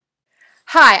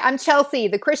Hi, I'm Chelsea,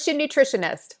 the Christian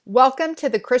nutritionist. Welcome to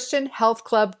the Christian Health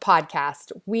Club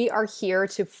podcast. We are here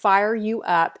to fire you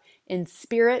up in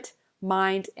spirit,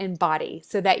 mind, and body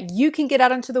so that you can get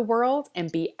out into the world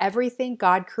and be everything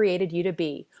God created you to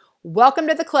be. Welcome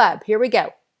to the club. Here we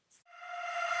go.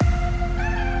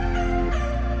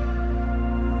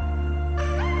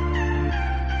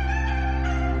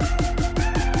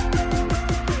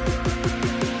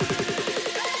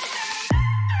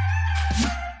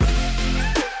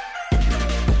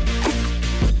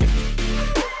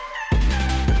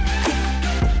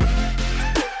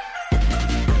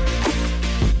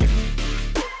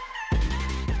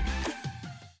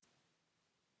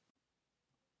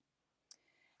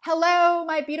 Hello,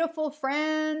 my beautiful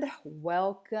friend.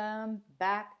 Welcome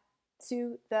back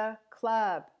to the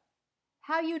club.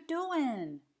 How you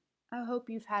doing? I hope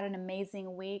you've had an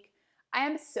amazing week. I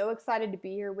am so excited to be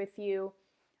here with you.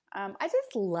 I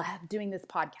just love doing this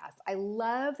podcast. I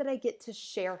love that I get to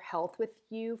share health with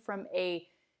you from a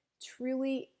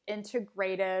truly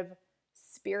integrative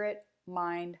spirit,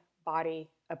 mind, body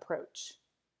approach.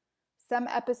 Some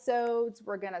episodes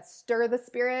we're going to stir the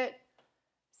spirit.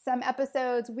 Some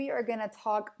episodes we are going to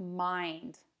talk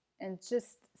mind. And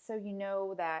just so you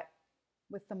know that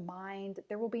with the mind,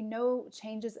 there will be no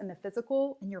changes in the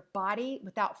physical, in your body,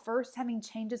 without first having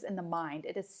changes in the mind.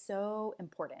 It is so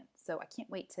important. So I can't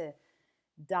wait to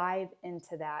dive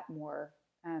into that more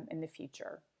in the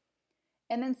future.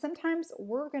 And then sometimes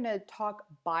we're going to talk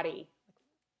body,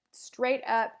 straight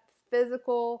up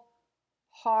physical,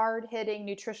 hard-hitting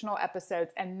nutritional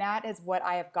episodes. And that is what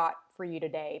I have got for you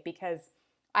today, because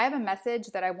I have a message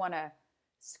that I want to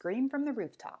scream from the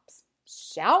rooftops,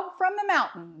 shout from the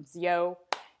mountains, yo.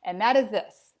 And that is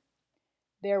this: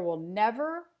 there will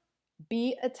never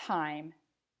be a time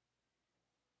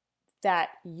that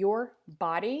your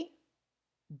body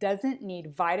doesn't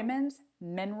need vitamins,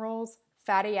 minerals,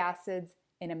 fatty acids,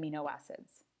 and amino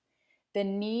acids. The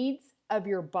needs of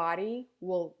your body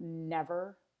will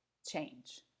never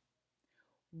change.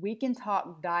 We can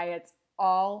talk diets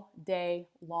all day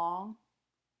long,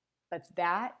 but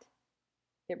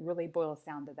it really boils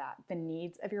down to that. The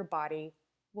needs of your body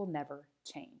will never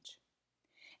change.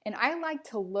 And I like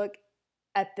to look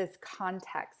at this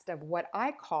context of what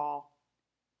I call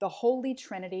the holy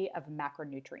trinity of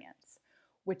macronutrients,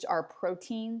 which are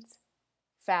proteins,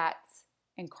 fats,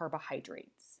 and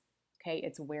carbohydrates. Okay,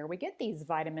 it's where we get these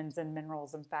vitamins and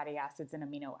minerals and fatty acids and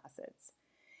amino acids.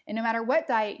 And no matter what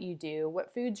diet you do,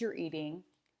 what foods you're eating,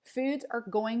 foods are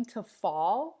going to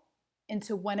fall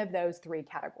into one of those three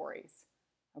categories.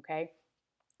 Okay,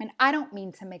 and I don't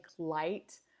mean to make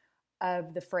light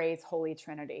of the phrase Holy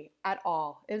Trinity at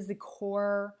all. It is the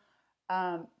core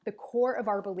of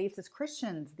our beliefs as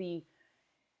Christians. The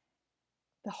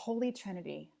Holy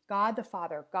Trinity: God the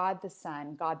Father, God the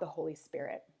Son, God the Holy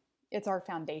Spirit. It's our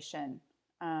foundation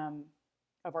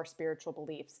of our spiritual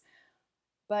beliefs.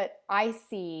 But I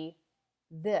see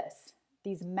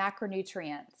these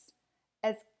macronutrients,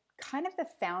 as kind of the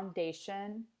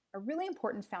foundation, a really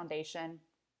important foundation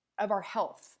of our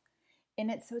health.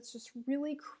 And it's just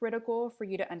really critical for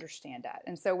you to understand that.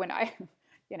 And so when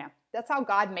that's how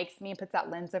God makes me and puts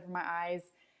that lens over my eyes,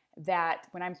 that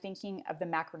when I'm thinking of the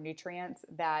macronutrients,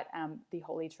 that the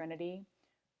Holy Trinity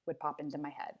would pop into my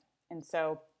head. And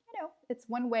so, it's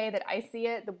one way that I see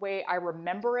it, the way I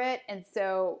remember it. And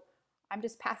so I'm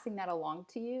just passing that along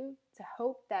to you to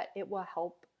hope that it will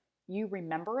help you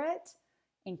remember it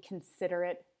and consider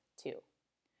it too.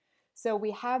 So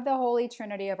we have the Holy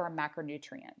Trinity of our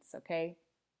macronutrients, okay?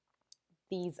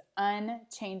 These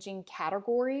unchanging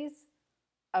categories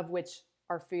of which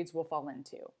our foods will fall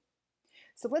into.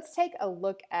 So let's take a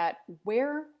look at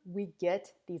where we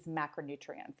get these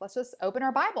macronutrients. Let's just open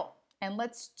our Bible and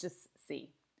let's just see.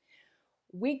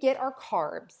 We get our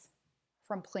carbs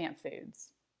from plant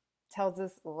foods. It tells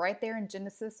us right there in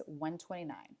Genesis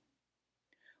 1:29.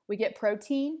 We get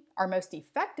protein, our most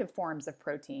effective forms of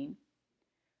protein,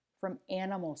 from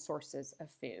animal sources of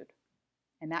food.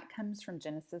 And that comes from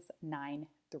Genesis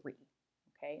 9:3.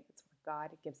 Okay, that's where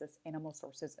God gives us animal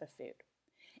sources of food.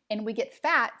 And we get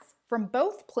fats from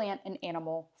both plant and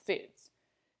animal foods.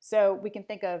 So we can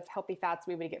think of healthy fats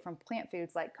we would get from plant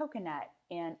foods like coconut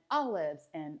and olives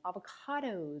and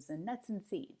avocados and nuts and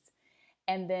seeds.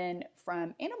 And then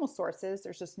from animal sources,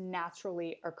 there's just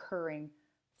naturally occurring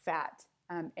fat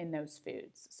in those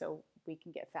foods. So we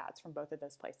can get fats from both of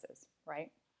those places,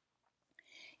 right?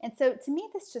 And so to me,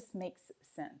 this just makes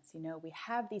sense. We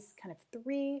have these kind of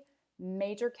three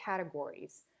major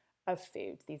categories of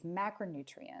foods, these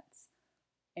macronutrients,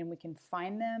 and we can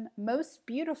find them most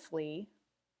beautifully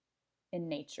in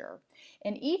nature.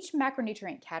 And each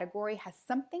macronutrient category has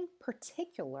something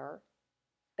particular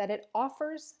that it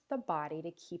offers the body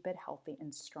to keep it healthy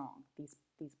and strong. These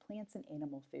plants and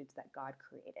animal foods that God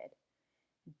created.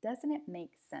 Doesn't it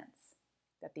make sense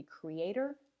that the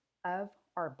creator of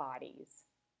our bodies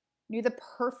knew the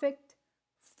perfect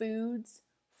foods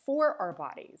for our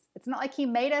bodies? It's not like he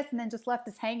made us and then just left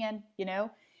us hanging, you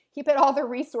know. He put all the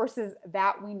resources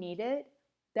that we needed,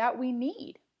 that we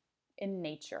need in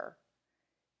nature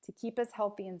to keep us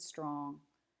healthy and strong,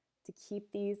 to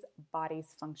keep these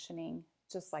bodies functioning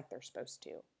just like they're supposed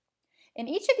to. And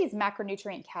each of these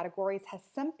macronutrient categories has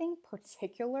something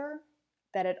particular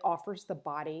that it offers the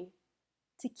body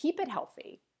to keep it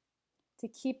healthy, to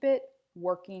keep it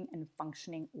working and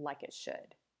functioning like it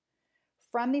should.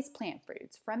 From these plant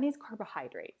foods, from these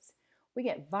carbohydrates, we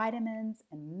get vitamins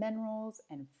and minerals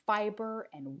and fiber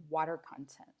and water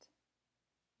content.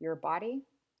 Your body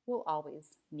will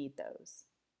always need those.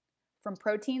 From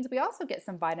proteins, we also get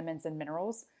some vitamins and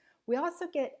minerals. We also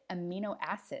get amino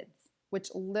acids, which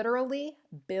literally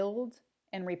build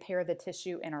and repair the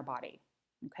tissue in our body.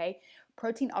 Okay?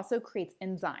 Protein also creates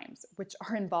enzymes, which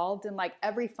are involved in like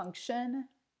every function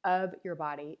of your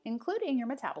body, including your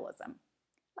metabolism.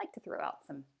 I like to throw out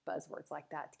some buzzwords like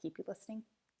that to keep you listening,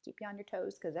 keep you on your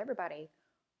toes, because everybody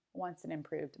wants an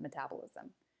improved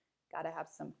metabolism. Got to have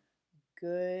some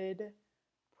good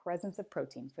presence of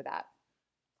protein for that.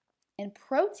 And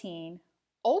protein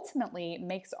ultimately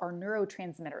makes our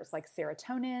neurotransmitters like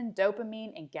serotonin,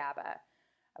 dopamine, and GABA.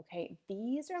 Okay,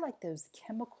 these are like those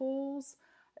chemicals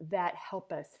that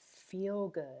help us feel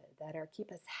good, that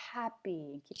keep us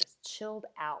happy and keep us chilled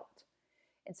out.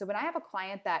 And so when I have a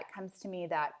client that comes to me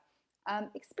that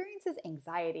experiences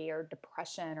anxiety or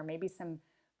depression or maybe some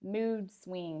mood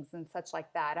swings and such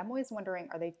like that, I'm always wondering,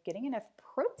 are they getting enough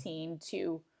protein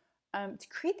to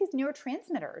create these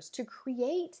neurotransmitters, to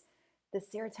create the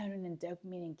serotonin and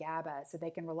dopamine and GABA so they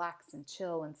can relax and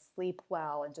chill and sleep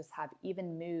well and just have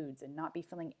even moods and not be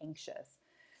feeling anxious.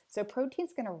 So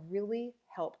protein's going to really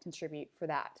help contribute for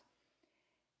that.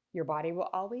 Your body will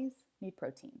always need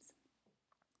proteins.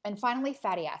 And finally,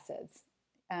 fatty acids.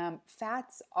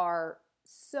 Fats are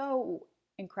so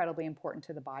incredibly important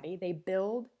to the body. They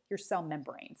build your cell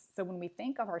membranes. So when we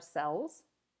think of our cells,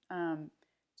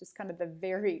 just kind of the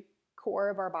very core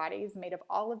of our bodies made of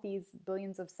all of these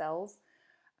billions of cells,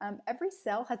 every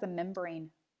cell has a membrane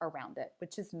around it,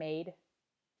 which is made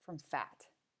from fat,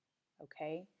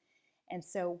 okay? And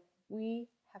so we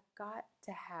have got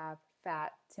to have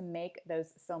fat to make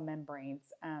those cell membranes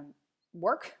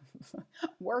work,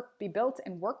 be built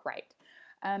and work right.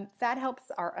 Fat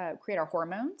helps create our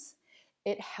hormones.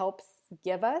 It helps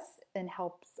give us and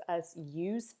helps us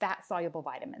use fat-soluble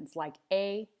vitamins like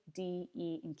A, D,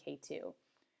 E, and K2.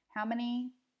 How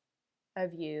many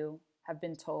of you have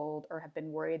been told or have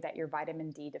been worried that you're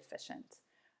vitamin D deficient?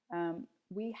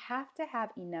 We have to have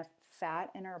enough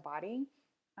fat in our body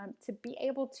to be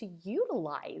able to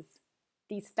utilize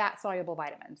these fat-soluble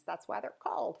vitamins. That's why they're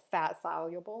called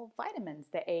fat-soluble vitamins,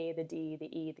 the A, the D, the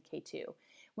E, the K2.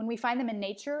 When we find them in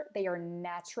nature, they are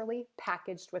naturally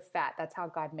packaged with fat. That's how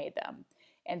God made them.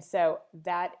 And so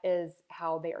that is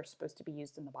how they are supposed to be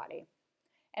used in the body.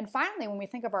 And finally, when we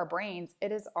think of our brains,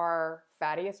 it is our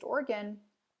fattiest organ.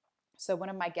 So one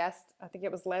of my guests, I think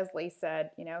it was Leslie,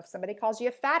 said, you know, if somebody calls you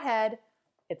a fathead,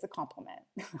 it's a compliment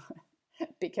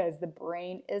because the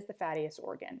brain is the fattiest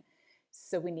organ.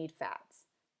 So we need fats.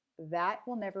 That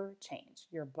will never change.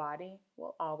 Your body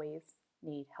will always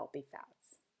need healthy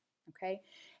fats. Okay?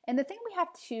 And the thing we have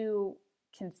to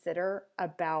consider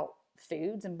about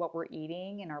foods and what we're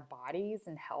eating in our bodies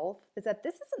and health is that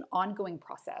this is an ongoing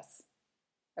process.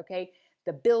 Okay?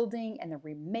 The building and the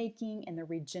remaking and the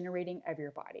regenerating of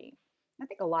your body. I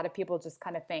think a lot of people just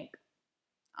kind of think,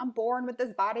 I'm born with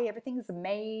this body, everything's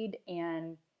made,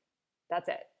 and that's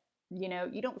it. You know,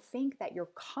 you don't think that you're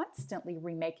constantly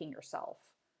remaking yourself.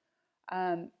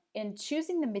 And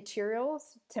choosing the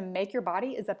materials to make your body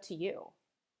is up to you.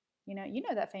 You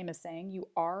know that famous saying, you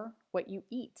are what you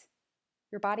eat.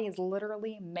 Your body is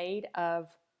literally made of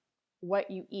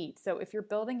what you eat. So if you're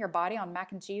building your body on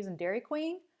mac and cheese and Dairy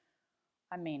Queen,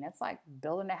 I mean, it's like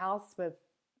building a house with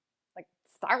like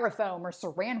styrofoam or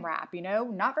saran wrap, you know,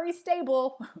 not very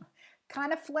stable,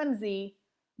 kind of flimsy,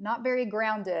 not very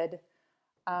grounded.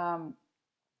 And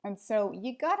so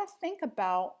you got to think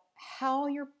about how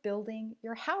you're building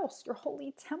your house, your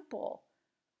holy temple.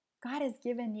 God has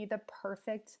given you the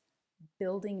perfect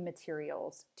building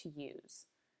materials to use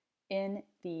in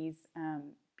these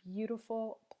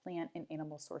beautiful plant and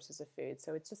animal sources of food.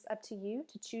 So it's just up to you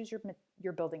to choose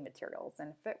your building materials.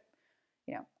 And if it,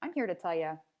 I'm here to tell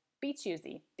you, Be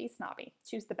choosy, be snobby,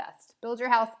 choose the best. Build your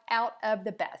house out of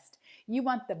the best. You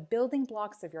want the building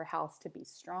blocks of your house to be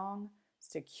strong,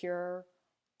 secure,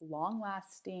 long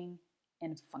lasting,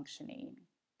 and functioning.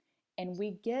 And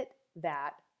we get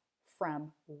that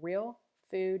from real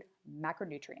food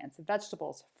macronutrients,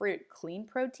 vegetables, fruit, clean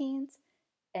proteins,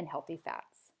 and healthy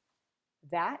fats.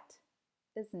 That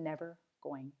is never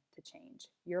going to change.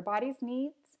 Your body's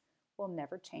needs will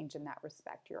never change in that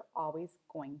respect. You're always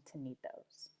going to need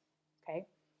those. Okay?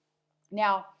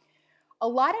 Now, a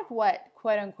lot of what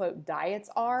quote unquote diets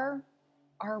are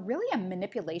really a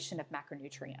manipulation of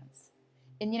macronutrients.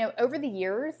 And over the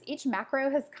years, each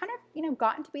macro has kind of,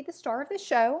 gotten to be the star of the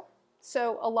show.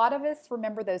 So a lot of us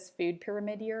remember those food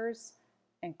pyramid years,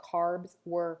 and carbs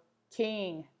were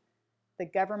king. The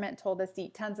government told us to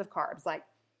eat tons of carbs, like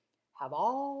have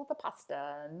all the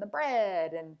pasta and the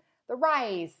bread and the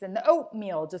rice and the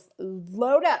oatmeal. Just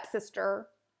load up, sister.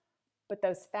 But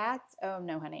those fats, oh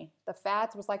no, honey. The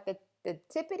fats was like the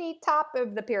tippity top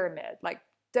of the pyramid. Like,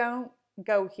 don't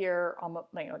go here almost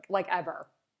like ever.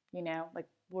 Like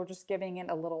we're just giving it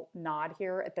a little nod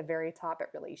here at the very top. It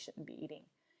really shouldn't be eating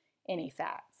any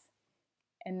fats.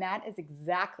 And that is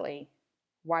exactly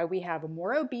why we have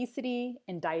more obesity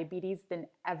and diabetes than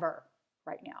ever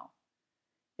right now,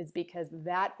 is because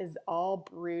that is all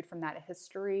brewed from that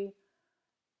history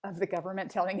of the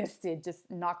government telling us to just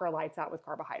knock our lights out with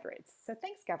carbohydrates. So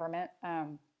thanks, government.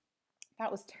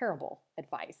 That was terrible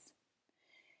advice.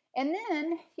 And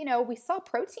then, we saw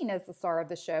protein as the star of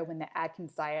the show when the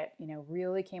Atkins diet,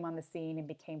 really came on the scene and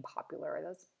became popular. That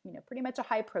was, pretty much a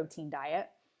high protein diet.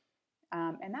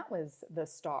 And that was the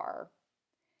star.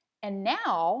 And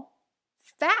now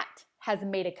fat has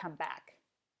made a comeback.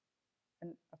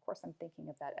 And of course, I'm thinking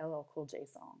of that LL Cool J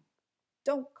song.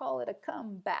 Don't call it a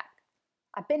comeback.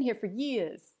 I've been here for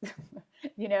years.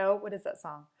 What is that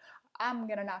song? I'm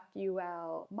going to knock you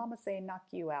out. Mama say knock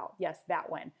you out. Yes, that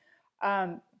one.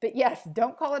 But yes,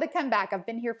 don't call it a comeback. I've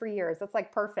been here for years. That's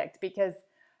like perfect because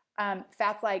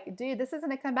fat's like, dude, this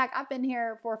isn't a comeback. I've been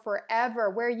here for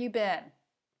forever. Where you been?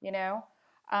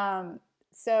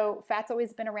 So fat's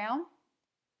always been around,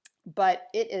 but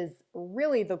it is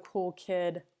really the cool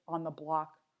kid on the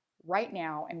block right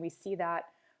now. And we see that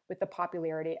with the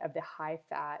popularity of the high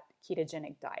fat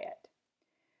ketogenic diet.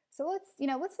 So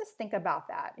let's just think about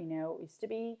that. It used to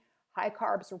be high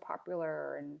carbs were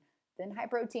popular, and then high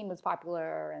protein was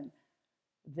popular, and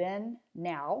then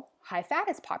now high fat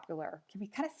is popular. Can we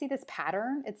kind of see this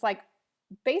pattern? It's like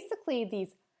basically these,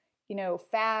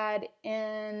 fad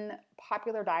in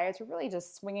popular diets are really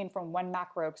just swinging from one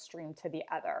macro extreme to the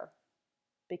other.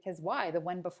 Because why? The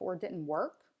one before didn't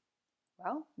work?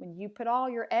 Well, when you put all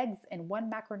your eggs in one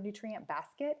macronutrient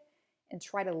basket and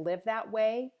try to live that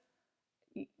way,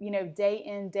 day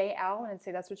in, day out, and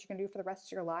say that's what you're going to do for the rest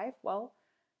of your life, well,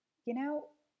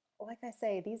 like I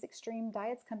say, these extreme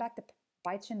diets come back to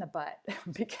bite you in the butt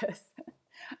because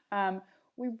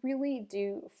we really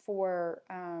do for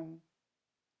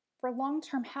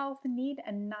long-term health need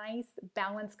a nice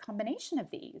balanced combination of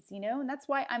these, and that's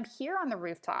why I'm here on the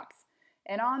rooftops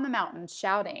and on the mountains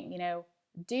shouting,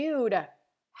 dude,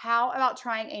 how about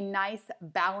trying a nice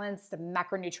balanced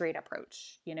macronutrient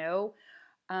approach?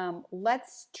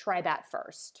 Let's try that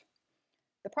first.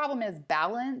 The problem is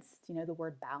balanced, the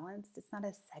word balanced, it's not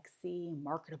a sexy,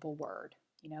 marketable word.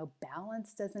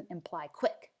 Balance doesn't imply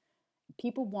quick.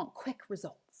 People want quick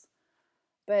results.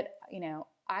 But,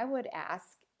 I would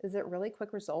ask, is it really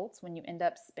quick results when you end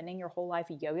up spending your whole life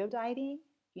yo-yo dieting,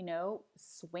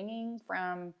 swinging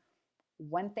from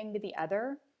one thing to the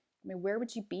other? I mean, where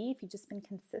would you be if you'd just been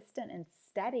consistent and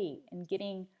steady and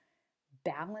getting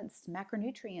balanced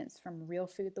macronutrients from real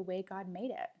food the way God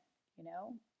made it,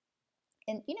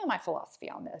 And my philosophy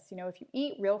on this, if you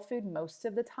eat real food most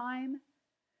of the time,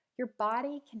 your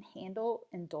body can handle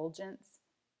indulgence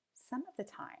some of the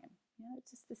time.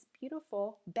 It's just this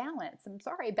beautiful balance. I'm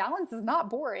sorry, balance is not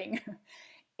boring.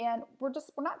 And we're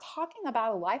not talking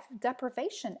about a life of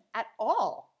deprivation at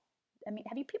all. I mean,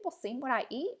 have you people seen what I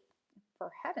eat?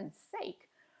 For heaven's sake,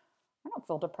 I don't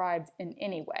feel deprived in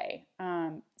any way.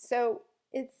 So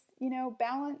it's,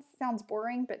 balance sounds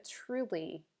boring, but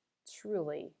truly,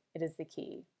 truly, it is the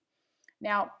key.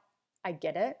 Now, I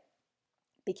get it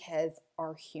because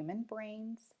our human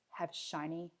brains have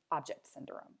shiny object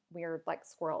syndrome. We're like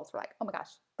squirrels. We're like, oh my gosh,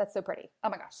 that's so pretty. Oh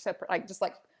my gosh, so pretty. Like just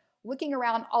like looking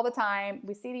around all the time.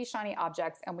 We see these shiny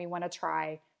objects and we want to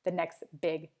try the next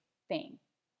big thing,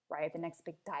 right? The next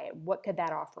big diet. What could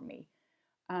that offer me?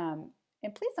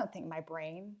 And please don't think my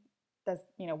brain does,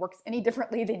 works any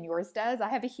differently than yours does. I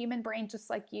have a human brain just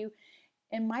like you,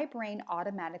 and my brain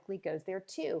automatically goes there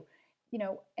too.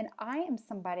 and I am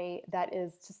somebody that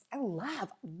is just, I love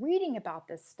reading about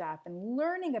this stuff and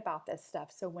learning about this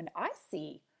stuff. So when I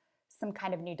see some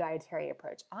kind of new dietary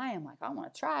approach, I am like, I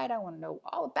want to try it. I want to know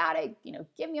all about it.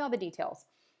 Give me all the details.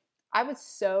 I was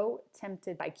so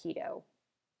tempted by keto.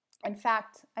 In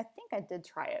fact, I think I did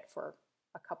try it for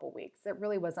a couple weeks. It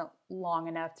really wasn't long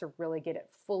enough to really get it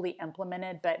fully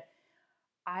implemented, but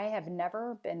I have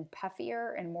never been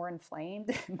puffier and more inflamed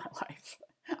in my life.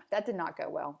 That did not go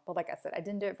well. But like I said, I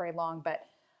didn't do it very long, but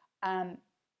I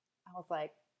was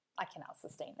like, I cannot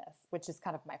sustain this, which is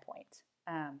kind of my point,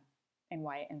 and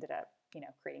why I ended up,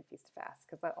 creating Feast to Fast.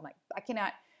 Because I'm like, I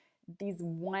cannot, these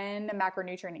one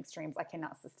macronutrient extremes, I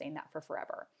cannot sustain that for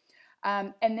forever.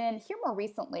 And then here more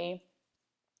recently,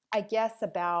 I guess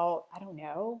about, I don't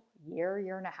know, year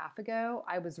and a half ago,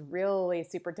 I was really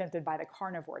super tempted by the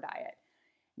carnivore diet.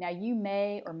 Now, you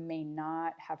may or may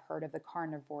not have heard of the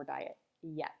carnivore diet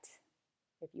yet.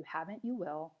 If you haven't, you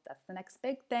will. That's the next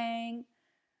big thing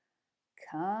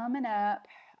coming up.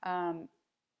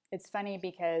 It's funny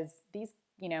because these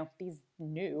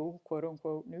new, quote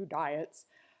unquote, new diets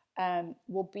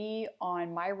will be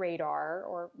on my radar,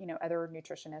 or, other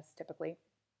nutritionists typically,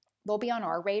 they'll be on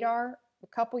our radar a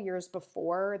couple years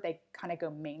before they kind of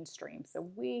go mainstream. So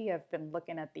we have been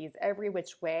looking at these every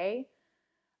which way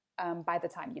by the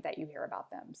time that you hear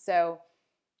about them. So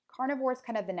carnivore is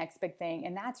kind of the next big thing.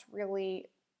 And it's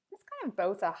kind of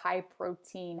both a high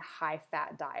protein, high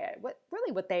fat diet. What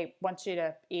they want you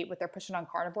to eat, what they're pushing on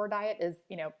carnivore diet is,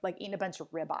 like eating a bunch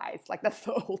of ribeyes. Like that's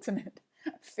the ultimate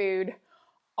food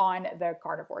on the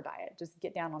carnivore diet. Just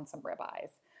get down on some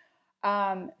ribeyes.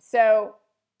 So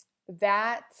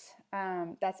that's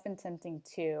been tempting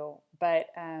too, but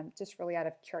just really out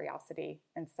of curiosity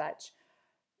and such.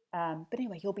 But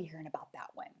anyway, you'll be hearing about that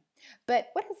one. But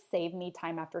what has saved me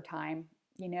time after time,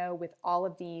 with all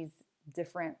of these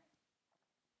different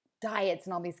diets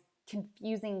and all these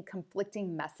confusing,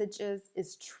 conflicting messages,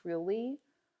 is truly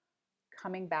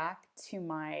coming back to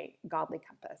my godly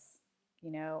compass.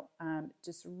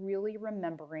 Just really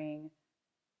remembering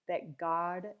that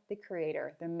God, the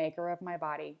creator, the maker of my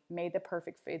body, made the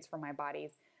perfect foods for my body.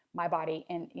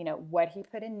 And, what he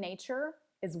put in nature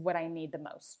is what I need the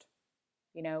most.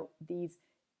 These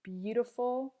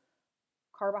beautiful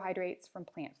carbohydrates from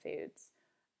plant foods,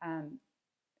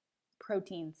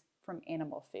 proteins from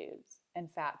animal foods,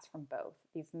 and fats from both.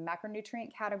 These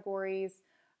macronutrient categories,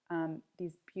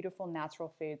 these beautiful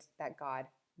natural foods that God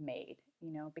made,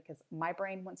 because my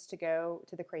brain wants to go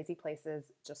to the crazy places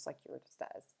just like yours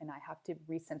does. And I have to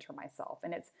recenter myself.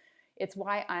 And it's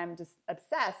why I'm just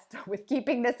obsessed with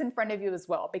keeping this in front of you as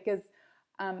well, because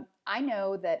I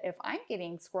know that if I'm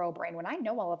getting squirrel brain, when I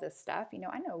know all of this stuff,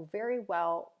 I know very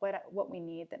well what we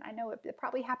need, then I know it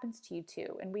probably happens to you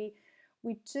too. And we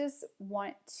just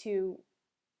want to,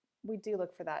 we do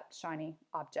look for that shiny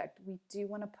object. We do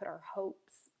want to put our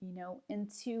hopes,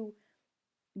 into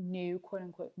new, quote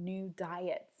unquote, new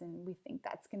diets. And we think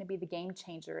that's going to be the game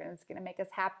changer and it's going to make us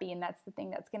happy. And that's the thing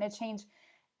that's going to change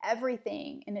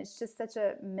everything. And it's just such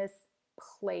a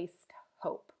misplaced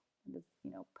hope.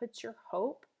 Put your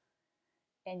hope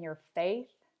and your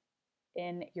faith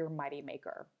in your mighty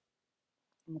maker.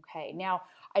 Okay. Now,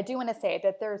 I do want to say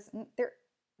that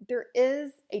there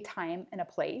is a time and a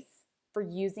place for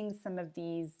using some of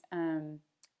these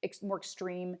more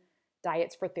extreme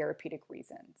diets for therapeutic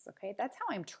reasons. Okay. That's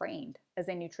how I'm trained as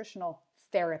a nutritional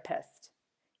therapist,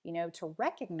 to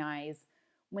recognize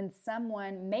when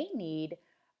someone may need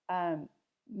a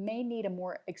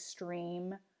more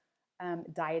extreme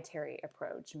dietary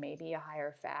approach, maybe a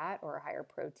higher fat or a higher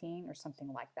protein or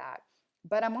something like that.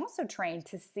 But I'm also trained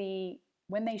to see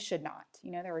when they should not.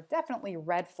 There are definitely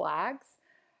red flags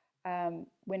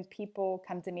when people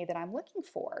come to me that I'm looking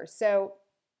for. So,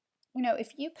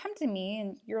 if you come to me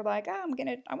and you're like, oh, I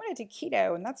want to do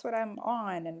keto and that's what I'm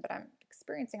on, but I'm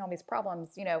experiencing all these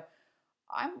problems,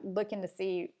 I'm looking to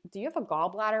see, do you have a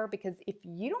gallbladder? Because if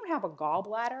you don't have a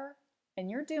gallbladder and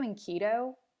you're doing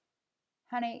keto,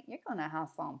 honey, you're going to have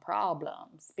some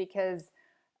problems because,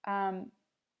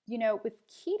 with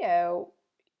keto,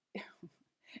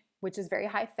 which is very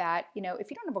high fat, if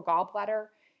you don't have a gallbladder,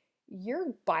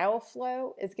 your bile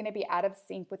flow is going to be out of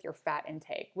sync with your fat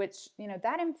intake, which,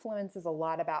 that influences a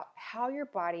lot about how your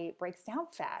body breaks down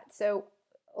fat. So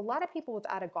a lot of people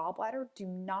without a gallbladder do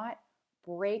not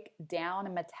break down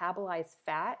and metabolize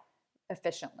fat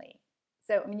efficiently.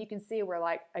 So, you can see where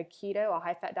like a keto, a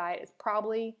high fat diet is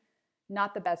probably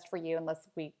not the best for you unless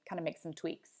we kind of make some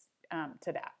tweaks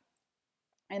to that.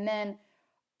 And then,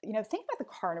 think about the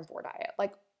carnivore diet.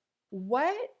 Like,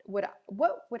 what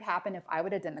would happen if I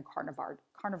would have done the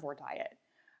carnivore diet?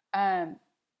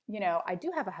 I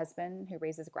do have a husband who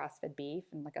raises grass-fed beef.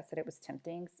 And like I said, it was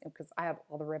tempting because I have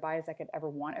all the ribeyes I could ever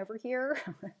want over here,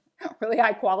 really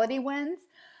high quality ones.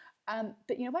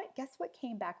 But you know what? Guess what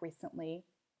came back recently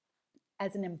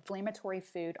as an inflammatory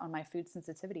food on my food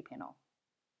sensitivity panel?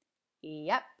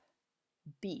 Yep,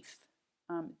 beef,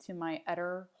 to my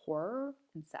utter horror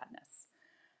and sadness.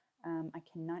 I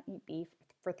cannot eat beef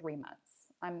for 3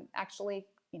 months. I'm actually,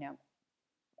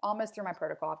 almost through my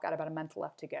protocol. I've got about a month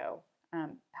left to go,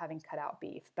 having cut out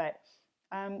beef. But,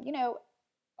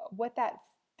 what that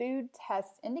food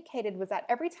test indicated was that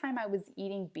every time I was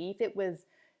eating beef, it was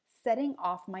setting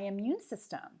off my immune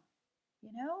system,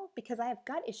 because I have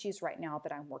gut issues right now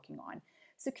that I'm working on.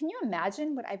 So can you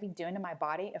imagine what I'd be doing to my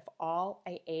body if all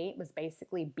I ate was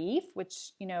basically beef,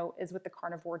 which, is what the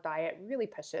carnivore diet really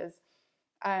pushes.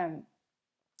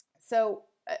 So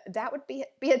that would be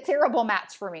a terrible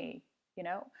match for me, you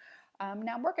know.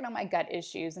 Now I'm working on my gut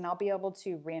issues, and I'll be able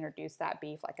to reintroduce that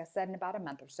beef, like I said, in about a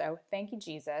month or so. Thank you,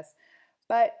 Jesus.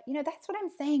 But that's what I'm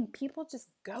saying. People just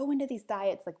go into these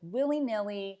diets like willy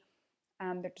nilly.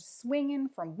 They're just swinging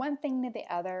from one thing to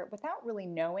the other without really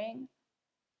knowing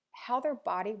how their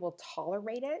body will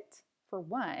tolerate it. For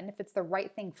one, if it's the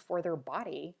right thing for their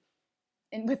body,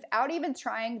 and without even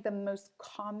trying the most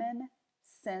common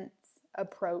sense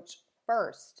approach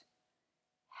first.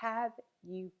 Have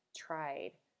you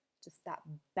tried just that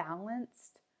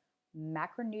balanced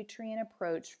macronutrient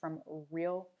approach from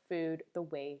real food the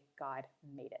way God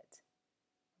made it?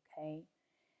 Okay?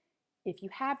 If you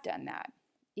have done that,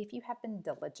 if you have been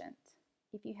diligent,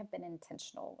 if you have been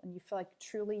intentional, and you feel like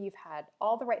truly you've had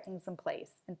all the right things in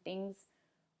place and things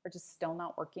are just still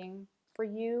not working for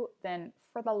you, then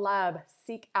for the love,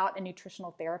 seek out a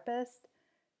nutritional therapist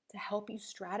to help you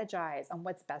strategize on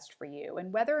what's best for you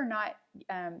and whether or not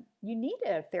you need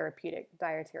a therapeutic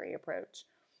dietary approach.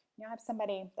 I have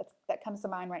somebody that comes to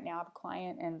mind right now. I have a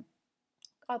client, and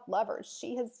God love her.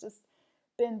 She has just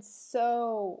been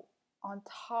so on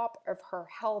top of her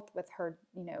health with her,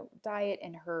 diet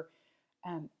and her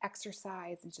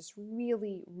exercise, and just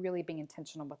really, really being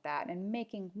intentional with that and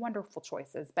making wonderful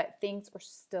choices. But things are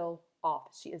still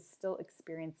off. She is still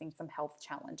experiencing some health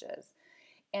challenges.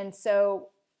 And so,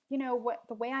 what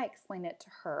the way I explain it to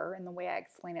her and the way I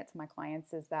explain it to my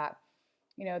clients is that,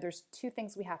 there's two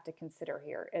things we have to consider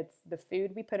here. It's the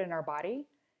food we put in our body,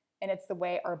 and it's the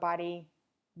way our body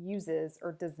uses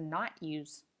or does not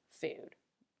use food.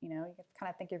 You have to kind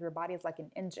of think of your body as like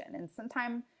an engine, and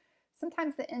sometimes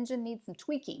the engine needs some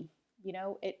tweaking.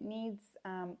 It needs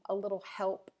a little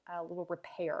help, a little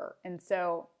repair. And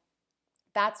so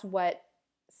that's what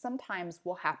sometimes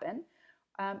will happen,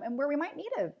 and where we might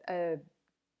need a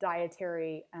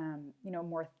dietary,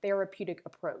 more therapeutic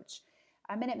approach.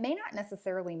 And it may not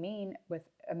necessarily mean with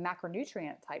a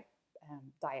macronutrient type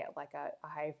diet, like a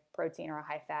high protein or a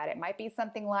high fat. It might be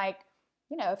something like,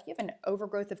 if you have an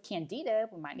overgrowth of candida,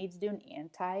 we might need to do an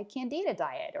anti-candida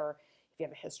diet. Or if you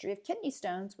have a history of kidney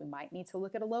stones, we might need to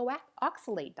look at a low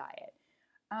oxalate diet.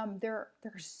 There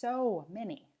are so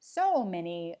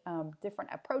many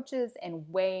different approaches and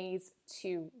ways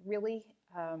to really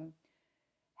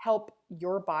help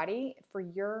your body for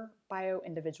your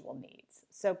bio-individual needs.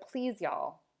 So please,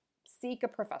 y'all, seek a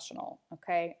professional,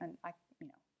 okay? And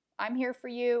I'm here for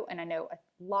you, and I know a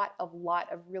lot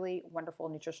of really wonderful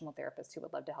nutritional therapists who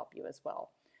would love to help you as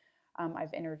well.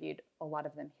 I've interviewed a lot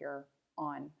of them here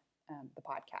on the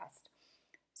podcast.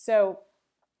 So,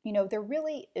 there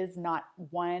really is not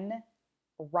one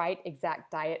right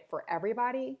exact diet for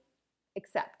everybody,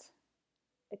 except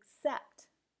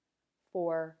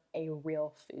for a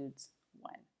real foods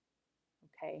one.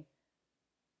 Okay?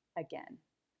 Again,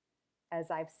 as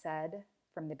I've said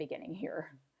from the beginning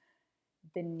here,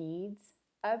 the needs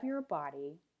of your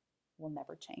body will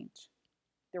never change.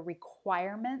 The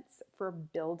requirements for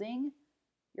building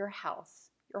your house,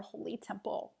 your holy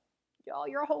temple, y'all,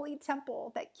 your holy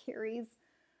temple that carries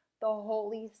the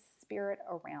Holy Spirit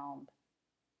around,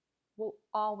 will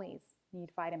always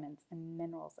need vitamins and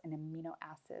minerals and amino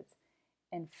acids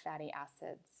and fatty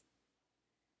acids.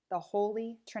 The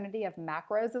holy Trinity of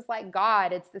macros is like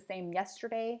God. It's the same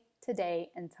yesterday, today,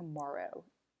 and tomorrow.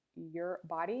 Your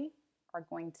body are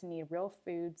going to need real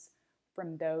foods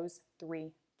from those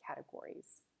three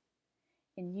categories.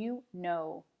 And you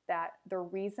know that the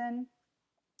reason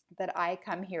that I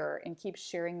come here and keep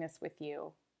sharing this with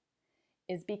you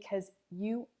is because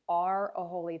you are a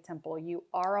holy temple. You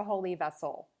are a holy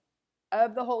vessel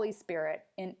of the Holy Spirit.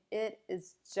 And it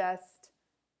is just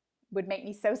would make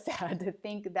me so sad to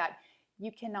think that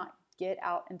you cannot get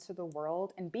out into the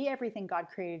world and be everything God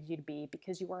created you to be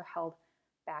because you are held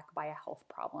back by a health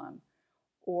problem,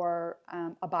 or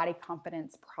a body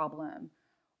confidence problem,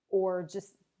 or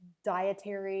just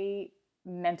dietary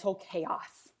mental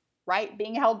chaos, right?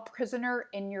 Being held prisoner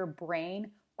in your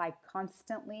brain by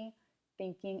constantly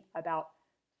thinking about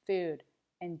food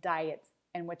and diets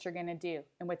and what you're going to do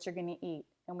and what you're going to eat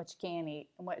and what you can eat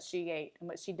and what she ate and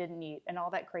what she didn't eat and all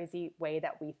that crazy way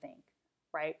that we think,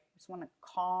 right? Just want to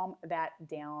calm that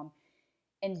down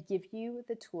and give you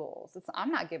the tools.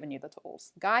 I'm not giving you the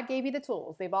tools. God gave you the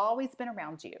tools. They've always been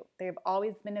around you. They've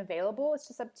always been available. It's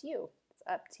just up to you. It's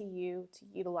up to you to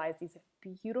utilize these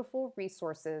beautiful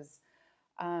resources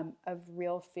of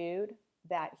real food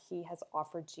that He has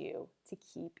offered you to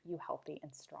keep you healthy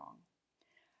and strong.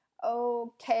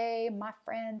 Okay, my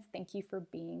friends, thank you for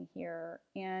being here.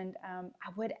 And I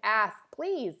would ask,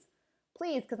 please,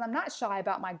 because I'm not shy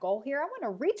about my goal here. I want to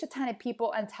reach a ton of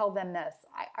people and tell them this.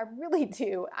 I really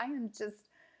do. I am just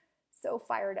so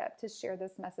fired up to share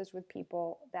this message with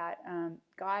people that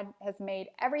God has made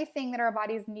everything that our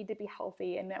bodies need to be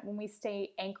healthy. And that when we stay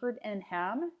anchored in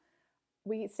Him,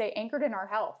 we stay anchored in our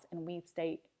health, and we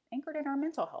stay anchored in our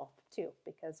mental health too,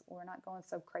 because we're not going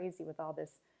so crazy with all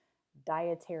this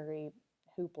dietary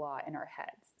hoopla in our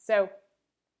heads. So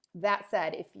that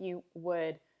said, if you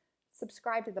would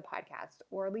subscribe to the podcast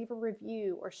or leave a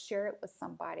review or share it with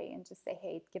somebody and just say,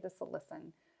 hey, give us a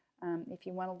listen. If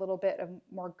you want a little bit of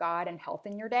more God and health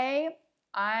in your day,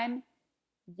 I'm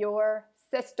your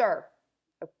sister.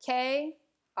 Okay?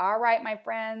 All right, my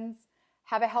friends.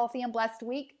 Have a healthy and blessed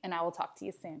week, and I will talk to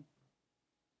you soon.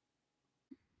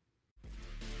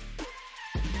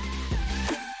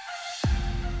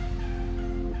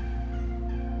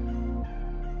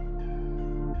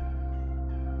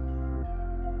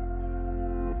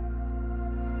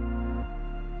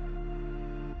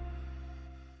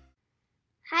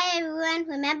 Hi everyone,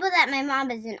 remember that my mom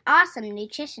is an awesome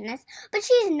nutritionist, but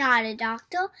she's not a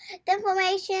doctor. The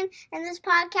information in this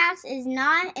podcast is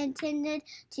not intended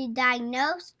to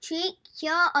diagnose, treat,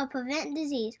 cure, or prevent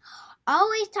disease.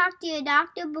 Always talk to your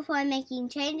doctor before making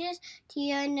changes to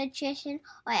your nutrition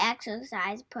or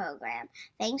exercise program.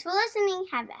 Thanks for listening.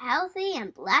 Have a healthy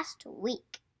and blessed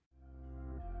week.